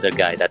Floyd Mayweather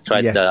guy that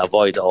tries to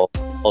avoid all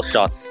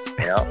shots.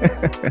 You know,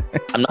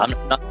 I'm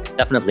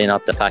definitely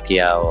not the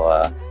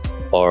Pacquiao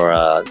or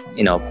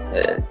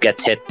get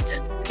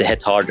hit to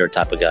hit harder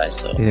type of guy.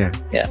 So yeah.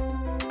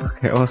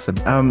 Okay, awesome.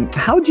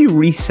 How do you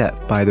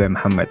reset, by the way,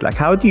 Mohamed? Like,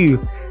 how do you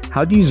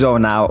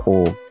zone out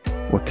or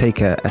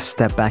take a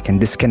step back and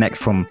disconnect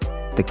from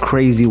the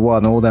crazy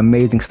world and all the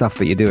amazing stuff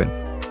that you're doing?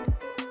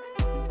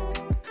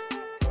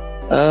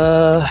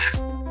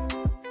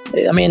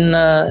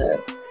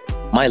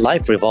 My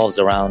life revolves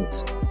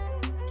around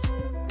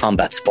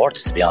combat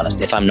sports, to be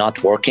honest. If I'm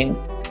not working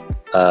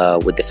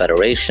with the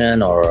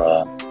federation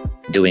or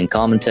doing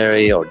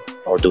commentary or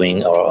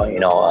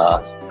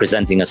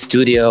presenting a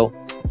studio,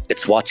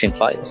 it's watching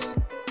fights.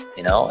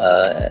 You know,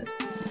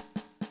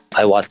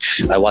 I watch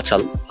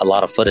a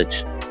lot of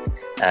footage,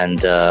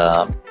 and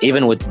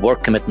even with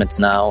work commitments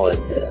now,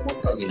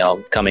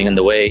 coming in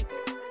the way,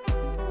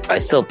 I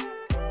still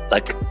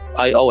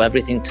I owe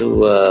everything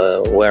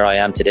to where I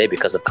am today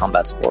because of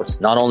combat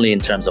sports. Not only in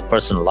terms of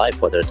personal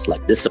life, whether it's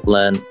like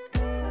discipline,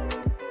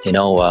 a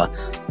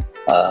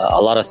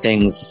lot of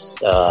things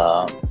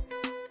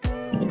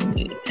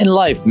in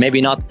life.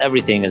 Maybe not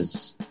everything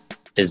is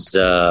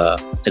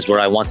where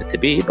I want it to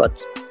be,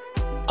 but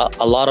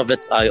a lot of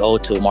it I owe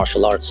to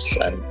martial arts.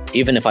 And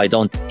even if I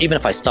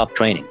stop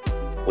training,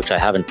 which I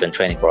haven't been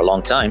training for a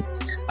long time,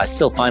 I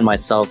still find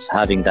myself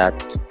having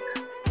that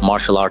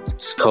martial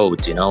arts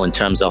code, in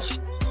terms of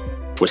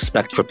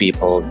respect for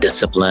people,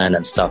 discipline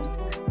and stuff.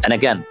 And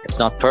again, it's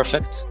not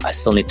perfect. I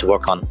still need to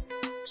work on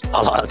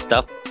a lot of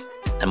stuff.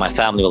 And my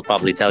family will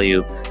probably tell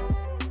you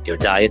your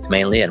diet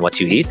mainly and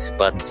what you eat.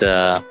 But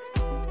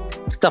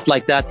stuff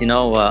like that,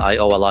 I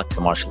owe a lot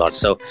to martial arts.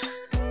 So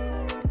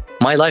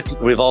my life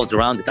revolves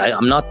around it.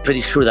 I'm not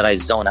pretty sure that I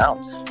zone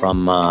out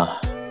from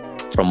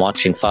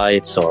watching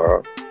fights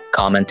or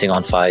commenting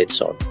on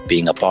fights or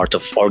being a part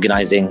of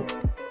organizing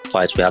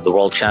fights. We have the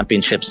World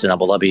Championships in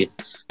Abu Dhabi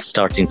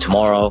starting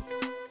tomorrow.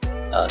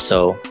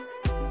 So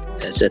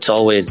it's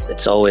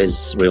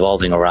always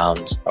revolving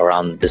around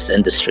this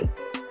industry.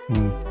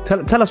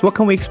 Tell us, what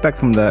can we expect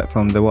from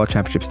the World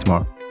Championships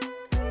tomorrow?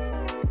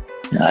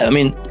 I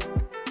mean,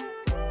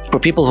 for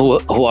people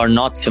who are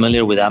not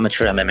familiar with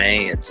amateur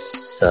MMA,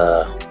 it's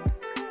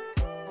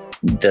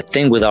the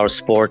thing with our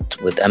sport,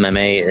 with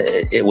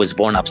MMA, it was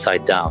born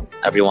upside down.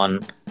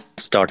 Everyone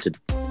started,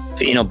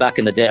 back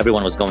in the day,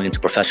 everyone was going into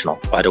professional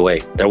right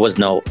away. There was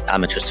no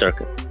amateur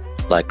circuit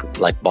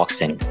like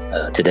boxing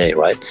today,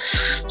 right?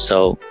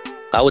 So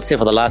I would say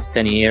for the last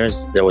 10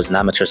 years, there was an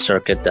amateur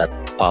circuit that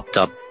popped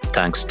up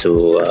thanks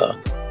to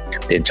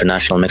the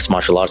International Mixed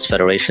Martial Arts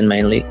Federation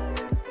mainly.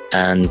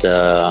 And,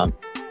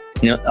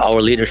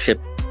 our leadership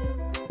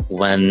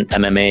when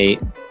MMA,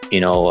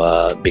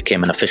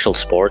 became an official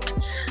sport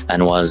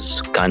and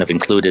was kind of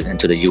included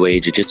into the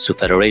UAE Jiu-Jitsu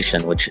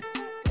Federation, which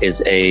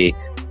is a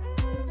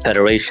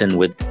federation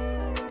with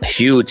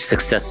huge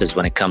successes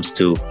when it comes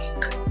to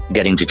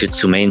getting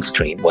jiu-jitsu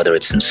mainstream, whether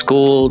it's in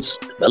schools,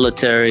 the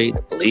military,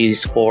 the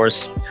police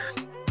force.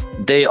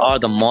 They are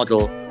the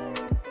model,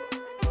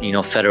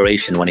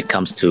 federation when it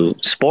comes to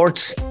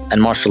sports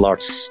and martial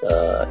arts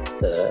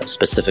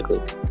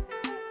specifically.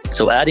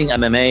 So adding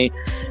MMA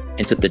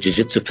into the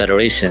Jiu-Jitsu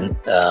Federation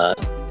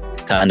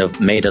kind of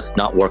made us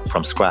not work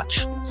from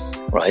scratch,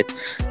 right?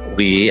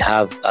 We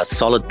have a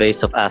solid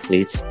base of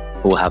athletes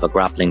who have a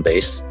grappling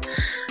base.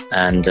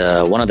 And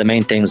one of the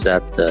main things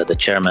that the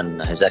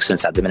chairman, His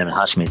Excellency Abdulmenem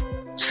Al-Hashmi,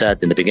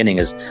 said in the beginning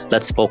is,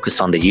 let's focus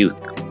on the youth.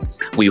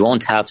 We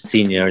won't have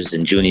seniors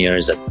and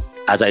juniors.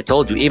 As I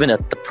told you, even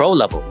at the pro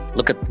level,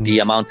 look at the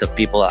amount of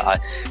people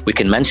we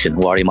can mention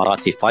who are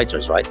Emirati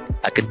fighters, right?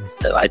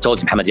 I told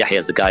you Mohamed Yahya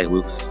is the guy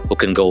who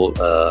can go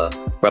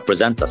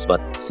represent us,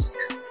 but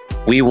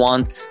we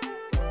want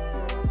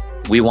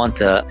 20,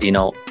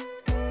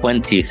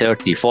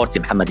 30, 40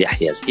 Mohamed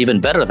Yahyas,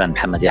 even better than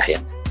Mohamed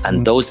Yahya.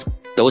 And those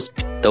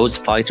those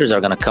fighters are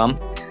going to come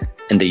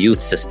in the youth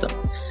system.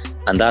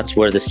 And that's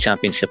where this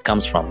championship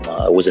comes from.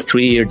 It was a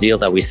 3-year deal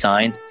that we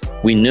signed.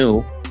 We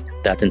knew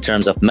that in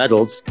terms of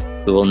medals,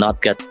 we will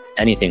not get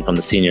anything from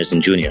the seniors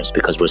and juniors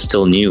because we're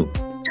still new.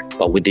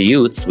 But with the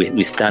youths,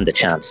 we stand a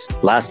chance.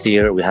 Last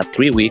year, we had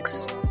 3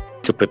 weeks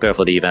to prepare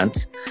for the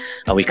event.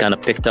 And we kind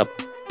of picked up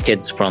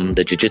kids from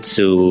the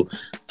jiu-jitsu,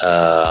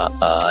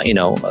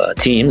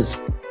 teams.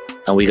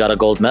 And we got a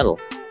gold medal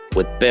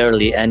with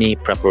barely any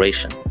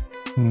preparation.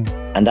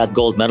 And that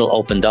gold medal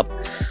opened up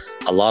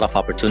a lot of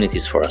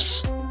opportunities for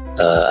us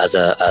as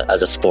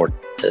a sport.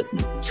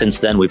 Since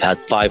then, we've had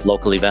 5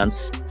 local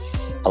events.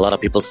 A lot of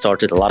people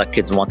started. A lot of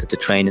kids wanted to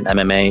train in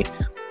MMA.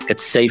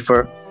 It's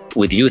safer.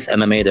 With youth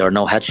MMA, there are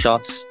no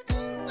headshots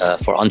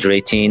for under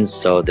 18s.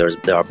 So there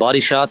are body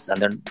shots,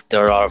 and then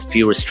there are a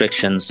few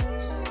restrictions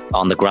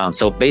on the ground.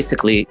 So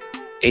basically,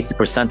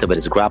 80% of it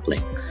is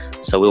grappling.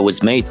 So it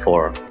was made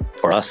for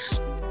us,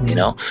 you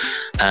know.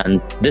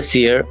 And this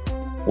year,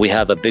 we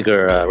have a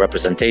bigger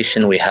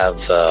representation. We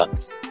have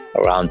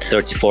around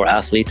 34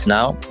 athletes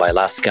now, by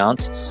last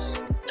count.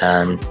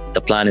 And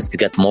the plan is to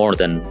get more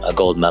than a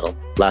gold medal.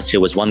 Last year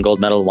was 1 gold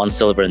medal, 1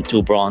 silver, and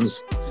 2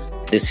 bronze.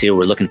 This year,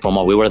 we're looking for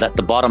more. We were at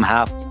the bottom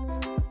half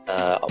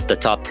of the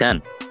top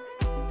 10,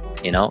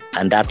 you know,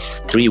 and that's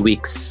 3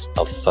 weeks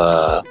of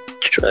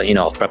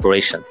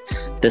preparation.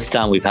 This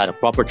time, we've had a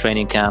proper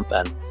training camp,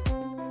 and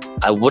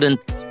I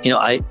wouldn't,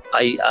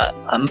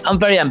 I'm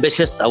very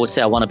ambitious. I would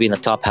say I want to be in the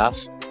top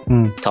half,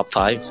 top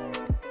 5,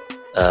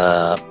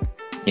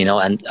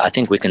 and I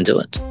think we can do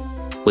it.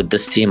 With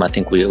this team, I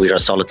think we are a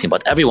solid team,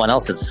 but everyone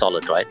else is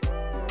solid, right?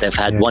 They've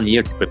had 1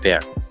 year to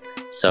prepare.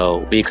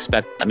 So we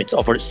expect, it's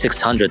over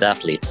 600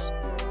 athletes.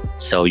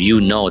 So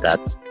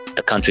that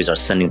the countries are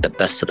sending the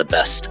best of the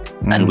best,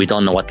 and we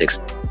don't know what to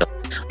expect.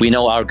 We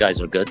know our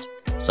guys are good.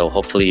 So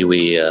hopefully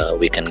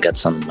we can get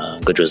some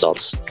good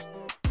results.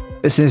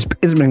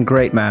 It's been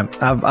great, man.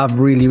 I've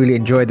really, really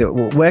enjoyed it.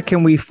 Where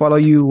can we follow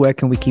you? Where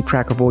can we keep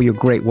track of all your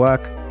great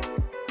work?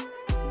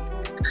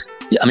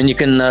 Yeah, you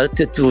can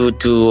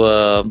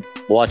to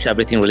watch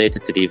everything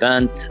related to the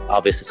event.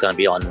 Obviously, it's going to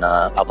be on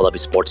Abu Dhabi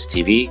Sports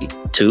TV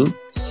too.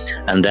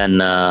 And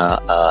then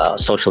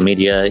social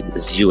media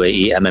is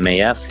UAE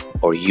MMAF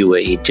or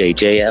UAE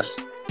JJF,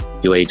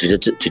 UAE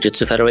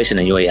Jiu-Jitsu Federation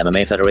and UAE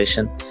MMA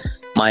Federation.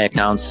 My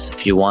accounts,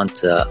 if you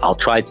want, I'll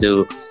try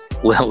to,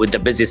 with the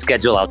busy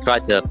schedule, I'll try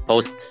to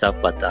post stuff,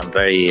 but I'm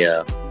very,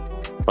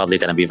 probably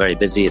going to be very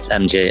busy. It's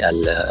MJ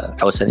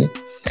Hosani.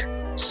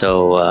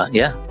 So,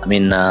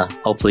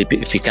 hopefully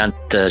if you can't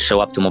show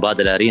up to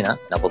Mubadala Arena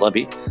in Abu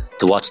Dhabi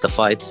to watch the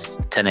fights,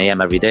 10 a.m.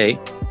 every day,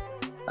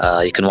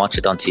 you can watch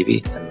it on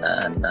TV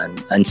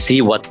and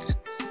see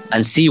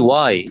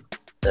why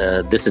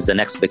this is the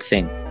next big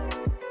thing.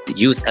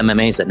 Youth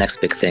MMA is the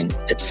next big thing.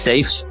 It's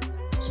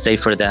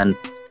safer than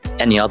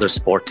any other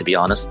sport, to be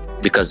honest,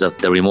 because of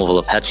the removal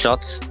of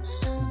headshots.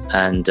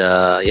 And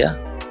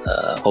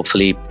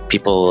hopefully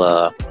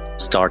people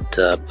start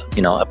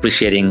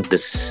appreciating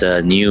this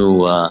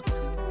new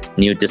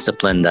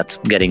discipline that's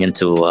getting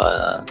into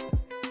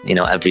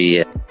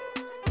every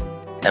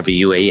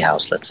UAE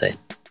house, let's say.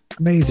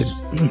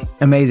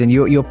 Amazing.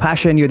 Your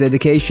passion, your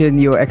dedication,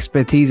 your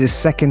expertise is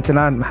second to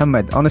none,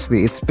 Mohamed.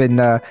 Honestly, it's been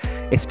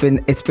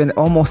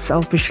almost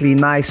selfishly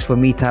nice for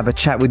me to have a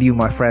chat with you,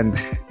 my friend,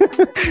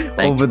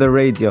 over the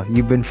radio.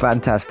 You've been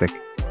fantastic.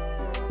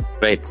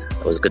 Great.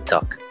 It was a good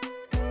talk.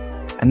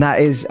 And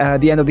that is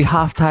the end of the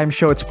Halftime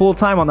Show. It's full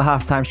time on the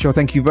Halftime Show.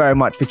 Thank you very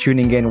much for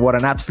tuning in. What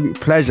an absolute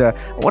pleasure.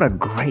 What a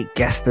great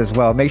guest as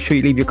well. Make sure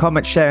you leave your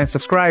comments, share, and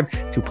subscribe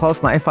to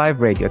Pulse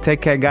 95 Radio.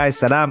 Take care, guys.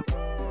 Salam.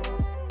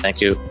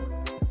 Thank you.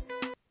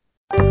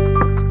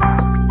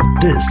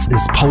 This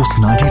is Pulse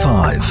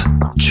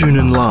 95. Tune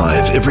in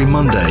live every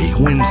Monday,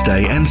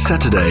 Wednesday, and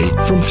Saturday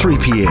from 3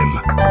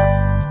 p.m.